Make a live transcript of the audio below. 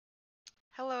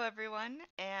Hello everyone,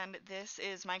 and this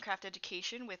is Minecraft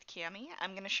Education with Cami.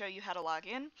 I'm going to show you how to log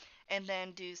in and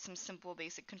then do some simple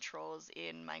basic controls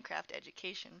in Minecraft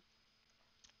Education.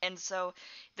 And so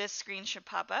this screen should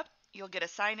pop up. You'll get a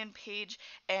sign-in page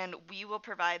and we will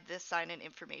provide this sign-in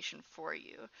information for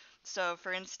you. So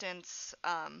for instance,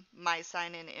 my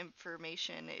sign-in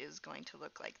information is going to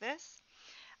look like this.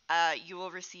 You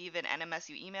will receive an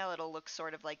NMSU email. It'll look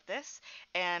sort of like this.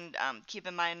 And keep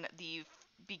in mind the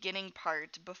beginning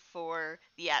part before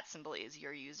the @ symbol is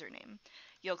your username.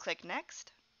 You'll click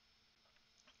next.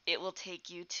 It will take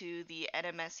you to the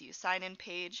NMSU sign-in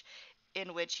page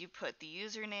in which you put the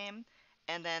username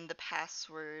and then the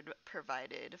password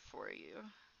provided for you.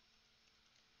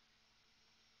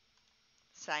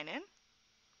 Sign in.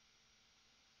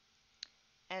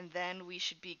 And then we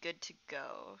should be good to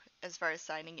go as far as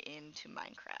signing in to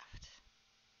Minecraft.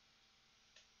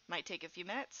 Might take a few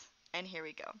minutes, and here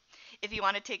we go. If you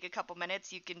want to take a couple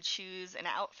minutes, you can choose an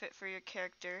outfit for your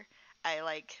character. I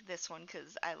like this one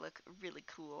because I look really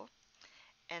cool.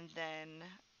 And then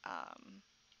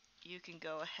you can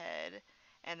go ahead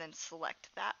and then select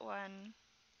that one,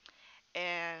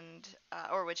 and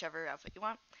or whichever outfit you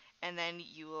want, and then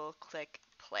you will click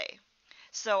play.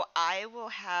 So I will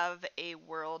have a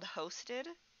world hosted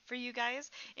for you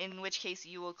guys, in which case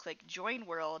you will click join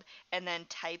world and then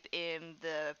type in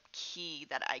the key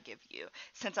that I give you.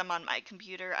 Since I'm on my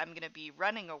computer, I'm going to be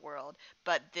running a world,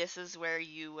 but this is where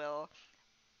you will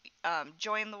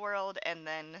join the world and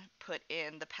then put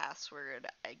in the password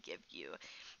I give you.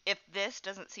 If this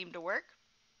doesn't seem to work,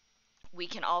 we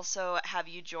can also have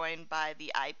you join by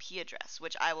the IP address,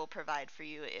 which I will provide for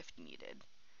you if needed.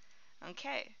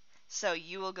 Okay, so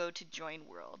you will go to join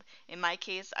world. In my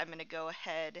case, I'm going to go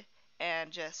ahead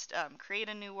and just create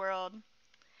a new world,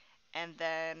 and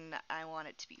then I want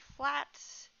it to be flat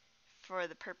for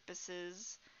the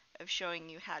purposes of showing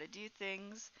you how to do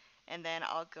things, and then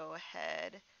I'll go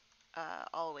ahead,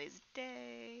 always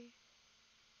day,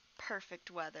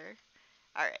 perfect weather.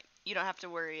 Alright, you don't have to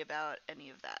worry about any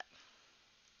of that.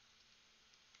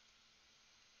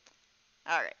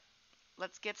 Alright,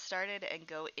 let's get started and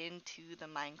go into the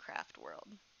Minecraft world.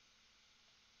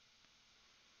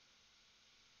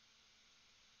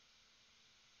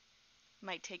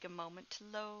 Might take a moment to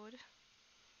load.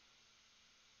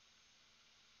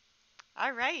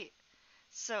 Alright,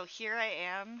 so here I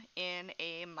am in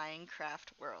a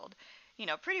Minecraft world. You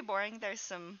know, pretty boring. There's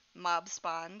some mob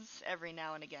spawns every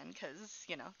now and again because,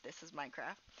 you know, this is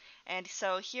Minecraft. And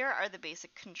so here are the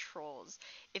basic controls.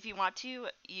 If you want to,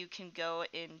 you can go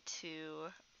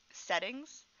into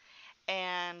settings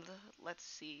and let's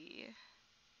see.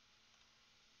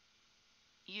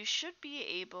 You should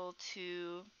be able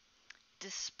to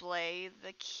display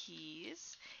the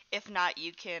keys. If not,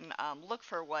 you can look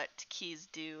for what keys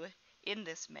do in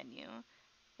this menu.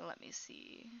 Let me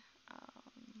see.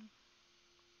 Um,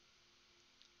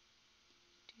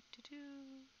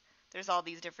 There's all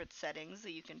these different settings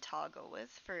that you can toggle with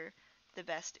for the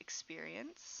best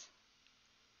experience.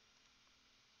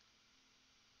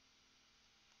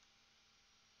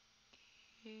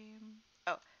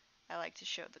 Oh, I like to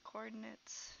show the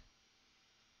coordinates.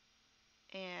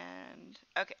 And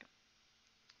okay.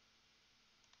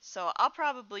 So I'll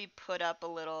probably put up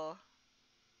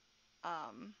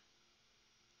um,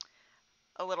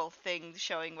 a little thing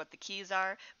showing what the keys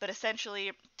are, but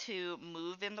essentially to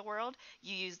move in the world,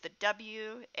 you use the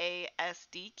W, A, S,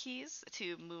 D keys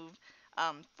to move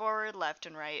forward, left,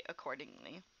 and right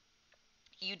accordingly.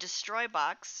 You destroy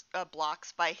blocks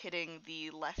by hitting the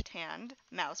left hand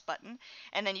mouse button,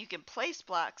 and then you can place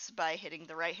blocks by hitting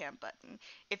the right hand button.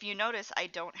 If you notice, I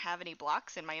don't have any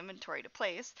blocks in my inventory to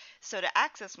place, so to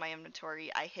access my inventory,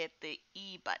 I hit the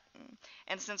E button.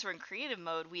 And since we're in creative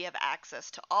mode, we have access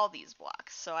to all these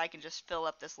blocks, so I can just fill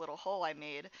up this little hole I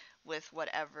made with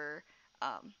whatever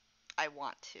I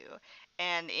want to.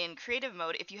 And in creative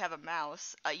mode, if you have a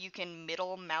mouse, you can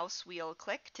middle mouse wheel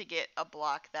click to get a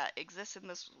block that exists in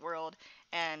this world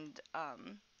and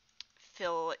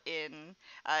fill in.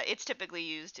 It's typically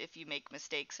used if you make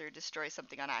mistakes or destroy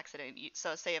something on accident.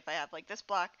 So say if I have like this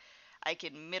block, I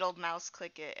can middle mouse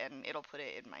click it and it'll put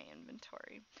it in my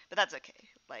inventory. But that's okay.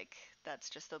 Like, that's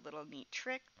just a little neat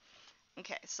trick.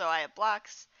 Okay, so I have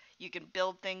blocks. You can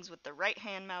build things with the right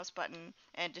hand mouse button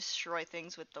and destroy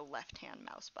things with the left hand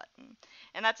mouse button.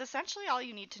 And that's essentially all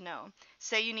you need to know.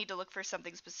 Say you need to look for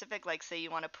something specific, like say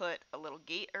you want to put a little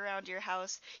gate around your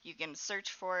house, you can search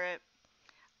for it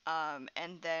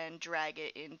and then drag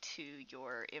it into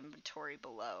your inventory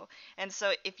below. And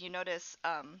so if you notice,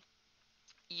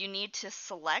 you need to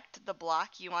select the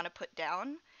block you want to put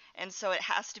down and so it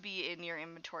has to be in your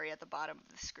inventory at the bottom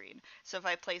of the screen. So if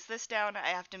I place this down, I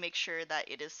have to make sure that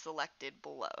it is selected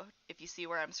below. If you see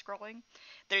where I'm scrolling,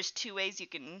 there's two ways you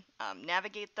can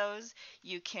navigate those.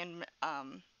 You can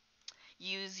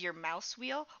use your mouse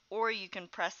wheel, or you can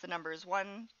press the numbers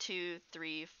 1, 2,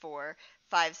 3, 4,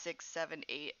 5, 6, 7,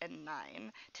 8, and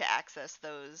 9 to access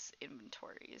those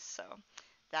inventories. So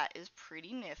that is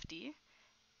pretty nifty,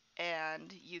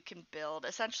 and you can build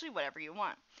essentially whatever you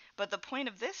want. But the point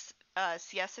of this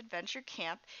CS Adventure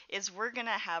Camp is we're going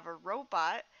to have a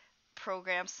robot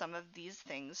program some of these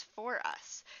things for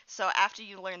us. So after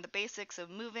you learn the basics of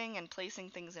moving and placing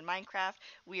things in Minecraft,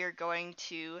 we are going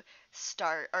to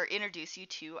start or introduce you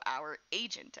to our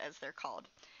agent, as they're called.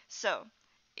 So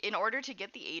in order to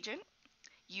get the agent,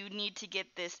 you need to get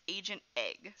this agent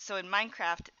egg. So in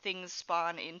Minecraft, things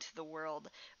spawn into the world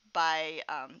by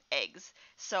eggs.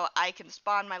 So I can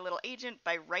spawn my little agent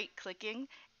by right-clicking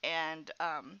and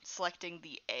selecting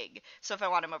the egg. So if I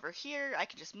want him over here, I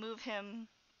can just move him.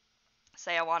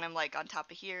 Say I want him like on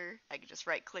top of here, I can just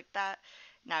right-click that.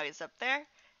 Now he's up there.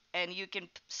 And you can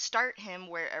start him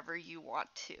wherever you want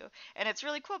to. And it's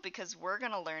really cool because we're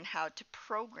going to learn how to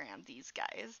program these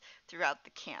guys throughout the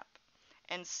camp.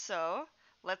 And so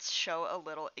let's show a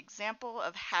little example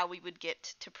of how we would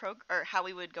get to how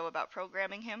we would go about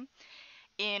programming him.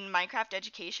 In Minecraft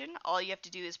Education, all you have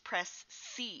to do is press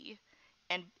C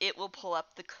and it will pull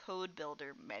up the code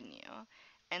builder menu.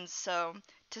 And so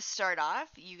to start off,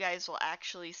 you guys will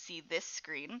actually see this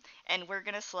screen, and we're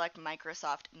going to select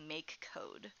Microsoft Make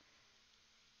Code.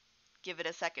 Give it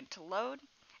a second to load,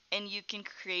 and you can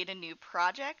create a new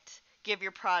project. Give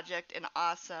your project an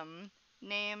awesome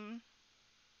name.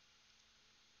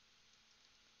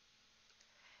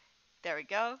 There we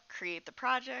go, create the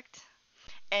project.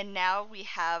 And now we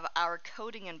have our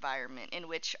coding environment in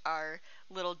which our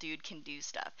little dude can do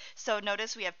stuff. So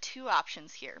notice we have two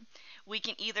options here. We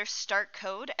can either start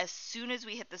code as soon as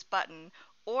we hit this button,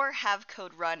 or have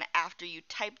code run after you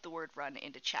type the word run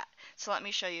into chat. So let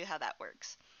me show you how that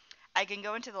works. I can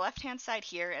go into the left-hand side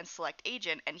here and select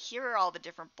agent, and here are all the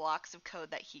different blocks of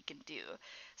code that he can do.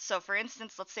 So for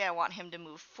instance, let's say I want him to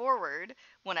move forward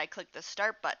when I click the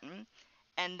start button,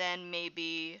 and then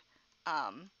maybe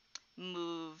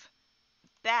move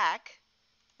back,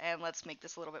 and let's make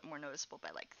this a little bit more noticeable by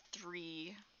like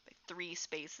three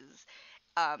spaces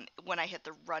when I hit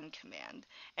the run command.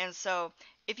 And so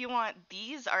if you want,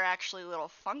 these are actually little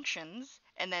functions,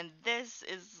 and then this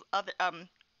is other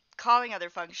calling other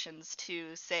functions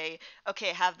to say, okay,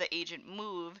 have the agent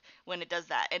move when it does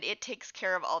that. And it takes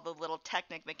care of all the little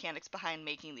technical mechanics behind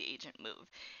making the agent move.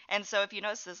 And so if you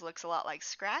notice, this looks a lot like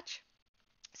Scratch.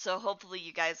 So hopefully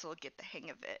you guys will get the hang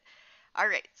of it. All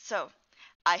right, so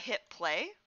I hit play,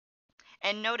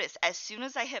 and notice as soon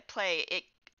as I hit play,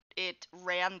 it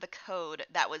ran the code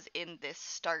that was in this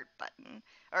start button,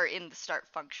 or in the start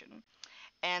function.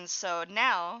 And so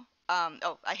now,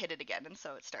 oh, I hit it again, and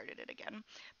so it started it again.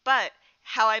 But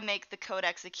how I make the code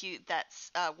execute,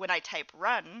 that's when I type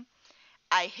run,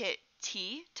 I hit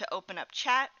T to open up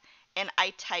chat, and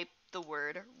I type the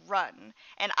word run.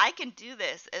 And I can do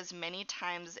this as many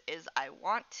times as I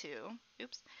want to.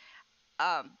 Oops.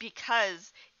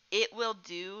 Because it will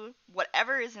do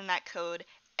whatever is in that code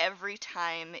every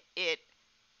time it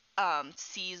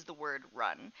sees the word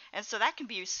run. And so that can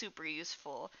be super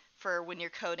useful for when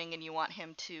you're coding and you want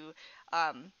him to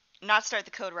not start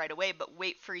the code right away, but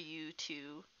wait for you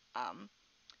to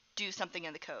do something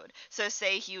in the code. So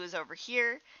say he was over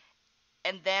here,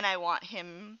 and then I want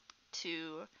him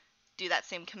to do that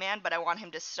same command, but I want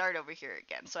him to start over here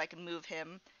again. So I can move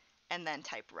him and then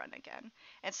type run again.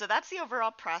 And so that's the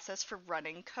overall process for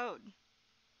running code.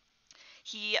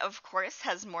 He, of course,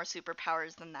 has more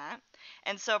superpowers than that.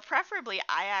 And so preferably,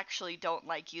 I actually don't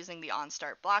like using the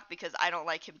onStart block because I don't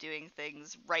like him doing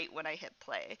things right when I hit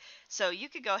play. So you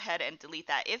could go ahead and delete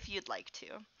that if you'd like to.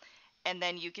 And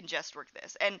then you can just work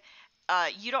this. And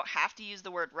you don't have to use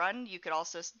the word run. You could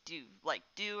also do like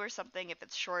do or something if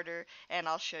it's shorter. And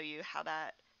I'll show you how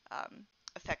that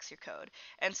affects your code.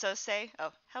 And so say,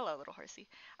 oh, hello, little horsey.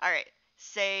 All right.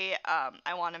 Say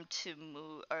I want him to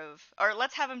move, or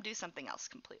let's have him do something else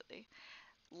completely.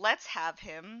 Let's have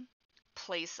him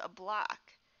place a block.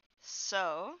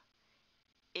 So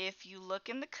if you look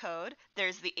in the code,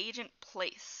 there's the agent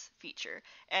place feature,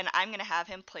 and I'm going to have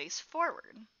him place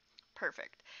forward.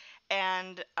 Perfect.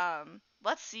 And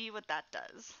let's see what that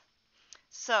does.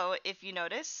 So if you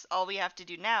notice, all we have to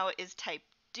do now is type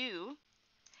do,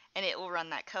 and it will run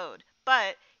that code.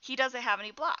 But he doesn't have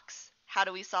any blocks. How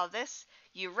do we solve this?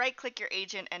 you right click your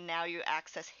agent and now you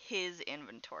access his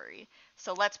inventory.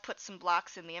 So let's put some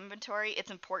blocks in the inventory.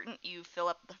 It's important you fill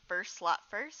up the first slot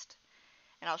first,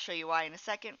 and I'll show you why in a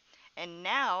second. And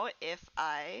now if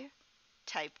I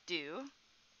type do,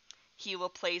 he will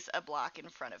place a block in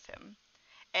front of him.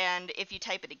 And if you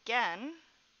type it again,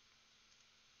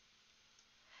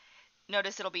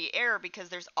 notice it'll be error because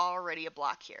there's already a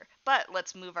block here. But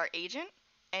let's move our agent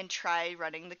and try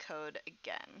running the code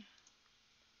again.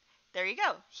 There you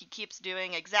go. He keeps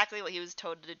doing exactly what he was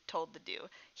told to do.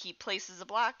 He places a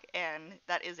block, and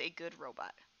that is a good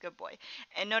robot. Good boy.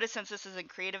 And notice since this is in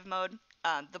creative mode,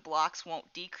 the blocks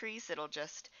won't decrease. It'll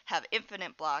just have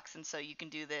infinite blocks, and so you can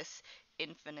do this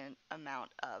infinite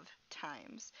amount of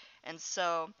times. And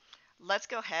so let's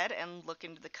go ahead and look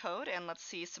into the code, and let's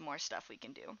see some more stuff we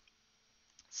can do.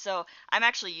 So I'm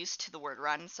actually used to the word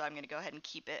run, so I'm going to go ahead and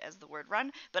keep it as the word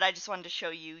run, but I just wanted to show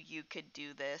you could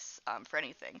do this for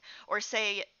anything. Or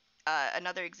say,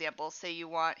 another example, say you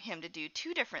want him to do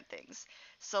two different things.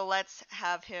 So let's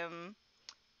have him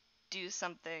do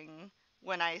something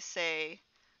when I say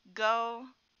go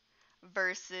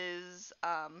versus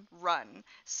run.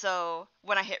 So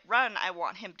when I hit run, I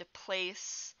want him to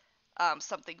place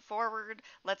something forward.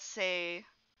 Let's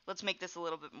make this a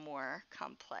little bit more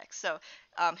complex. So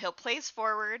he'll place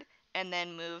forward and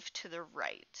then move to the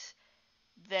right.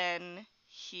 Then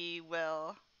he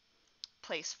will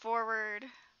place forward,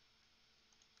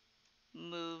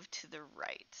 move to the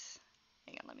right.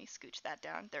 Hang on, let me scooch that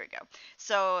down. There we go.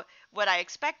 So what I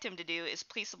expect him to do is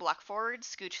place a block forward,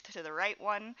 scooch to the right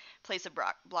one, place a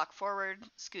block forward,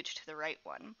 scooch to the right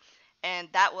one. And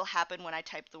that will happen when I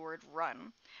type the word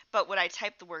run. But when I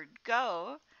type the word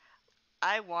go,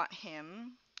 I want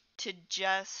him to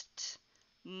just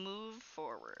move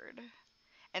forward.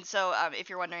 And so if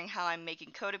you're wondering how I'm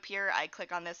making code appear, I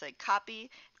click on this, I copy,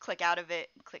 click out of it,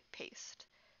 and click paste.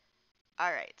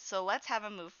 Alright, so let's have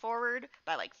him move forward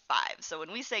by like 5. So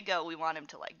when we say go, we want him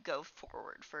to like go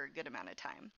forward for a good amount of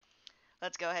time.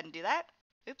 Let's go ahead and do that.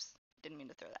 Oops, didn't mean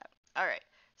to throw that. Alright,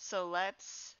 so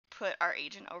let's put our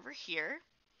agent over here.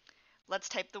 Let's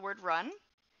type the word run,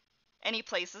 and he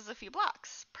places a few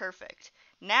blocks. Perfect.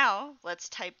 Now let's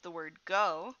type the word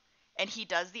go, and he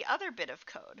does the other bit of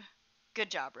code.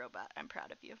 Good job, robot. I'm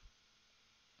proud of you.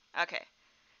 Okay,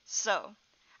 so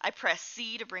I press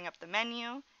C to bring up the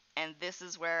menu, and this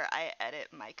is where I edit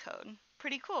my code.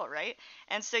 Pretty cool, right?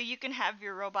 And so you can have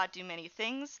your robot do many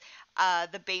things.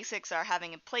 The basics are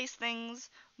having him place things,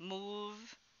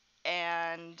 move,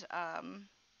 and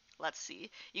let's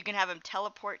see. You can have him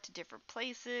teleport to different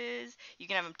places. You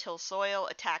can have him till soil,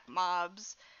 attack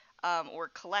mobs, or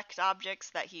collect objects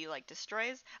that he like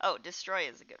destroys. Oh, destroy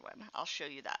is a good one. I'll show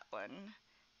you that one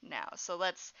now. So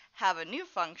let's have a new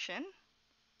function.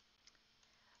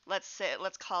 Let's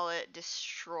call it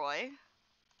destroy.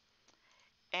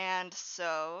 And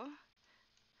so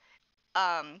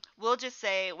we'll just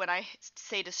say when I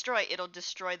say destroy, it'll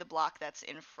destroy the block that's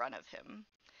in front of him.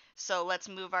 So let's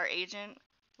move our agent.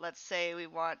 Let's say we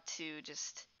want to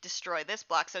just destroy this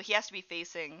block. So he has to be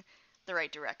facing the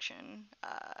right direction.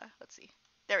 Let's see.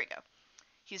 There we go.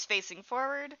 He's facing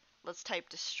forward. Let's type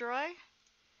destroy.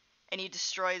 And he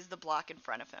destroys the block in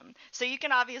front of him. So you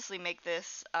can obviously make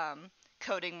this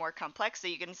coding more complex. So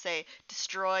you can say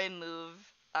destroy, move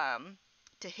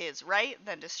to his right,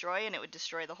 then destroy, and it would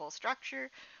destroy the whole structure.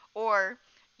 Or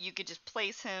you could just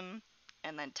place him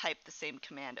and then type the same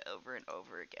command over and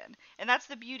over again. And that's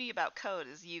the beauty about code,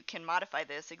 is you can modify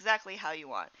this exactly how you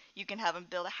want. You can have him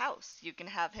build a house. You can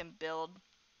have him build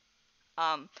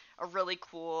a really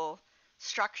cool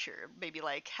structure, maybe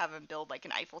like have him build like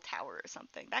an Eiffel Tower or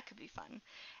something. That could be fun.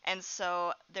 And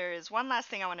so there's one last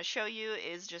thing I want to show you,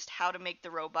 is just how to make the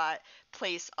robot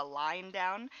place a line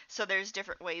down. So there's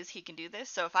different ways he can do this.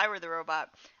 So if I were the robot,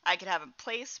 I could have him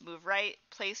place, move right,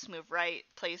 place, move right,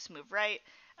 place, move right,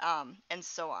 and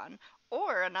so on.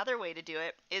 Or another way to do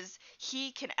it is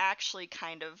he can actually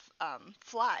kind of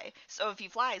fly. So if he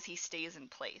flies, he stays in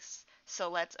place. So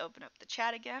let's open up the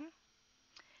chat again.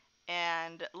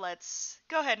 And let's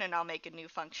go ahead and I'll make a new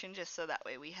function just so that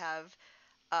way we have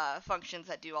functions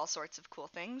that do all sorts of cool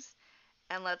things.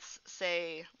 And let's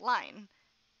say line.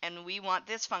 And we want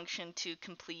this function to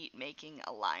complete making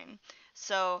a line.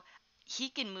 So he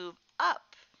can move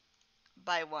up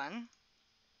by 1.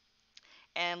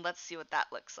 And let's see what that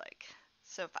looks like.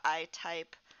 So if I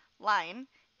type line,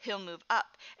 he'll move up.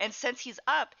 And since he's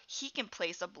up, he can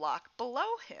place a block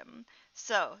below him.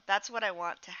 So that's what I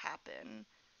want to happen.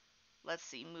 Let's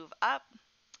see, move up,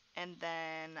 and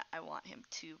then I want him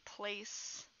to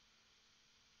place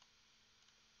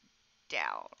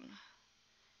down.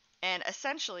 And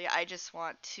essentially, I just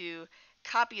want to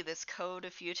copy this code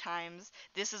a few times.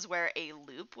 This is where a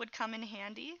loop would come in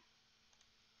handy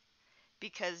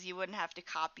because you wouldn't have to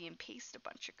copy and paste a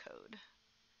bunch of code.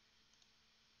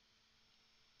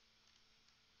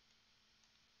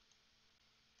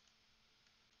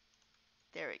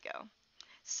 There we go.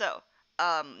 So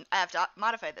I have to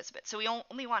modify this a bit. So we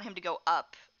only want him to go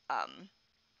up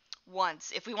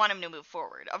once if we want him to move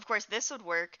forward. Of course, this would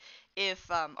work if,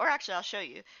 or actually, I'll show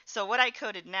you. So what I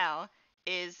coded now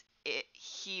is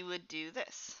he would do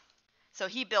this. So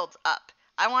he builds up.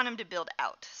 I want him to build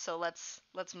out. So let's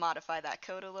modify that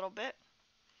code a little bit.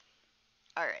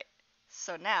 All right.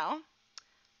 So now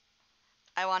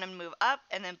I want him to move up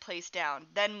and then place down.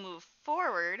 Then move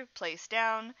forward, place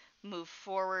down, move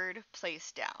forward,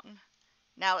 place down.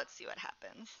 Now let's see what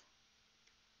happens.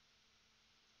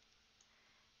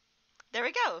 There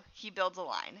we go. He builds a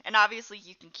line. And obviously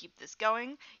you can keep this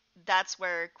going. That's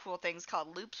where cool things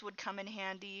called loops would come in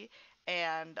handy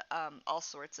and all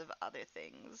sorts of other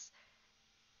things.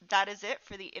 That is it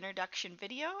for the introduction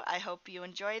video. I hope you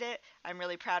enjoyed it. I'm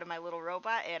really proud of my little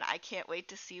robot and I can't wait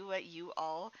to see what you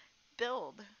all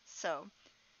build. So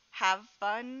have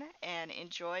fun and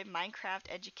enjoy Minecraft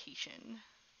education.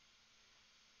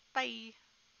 Bye!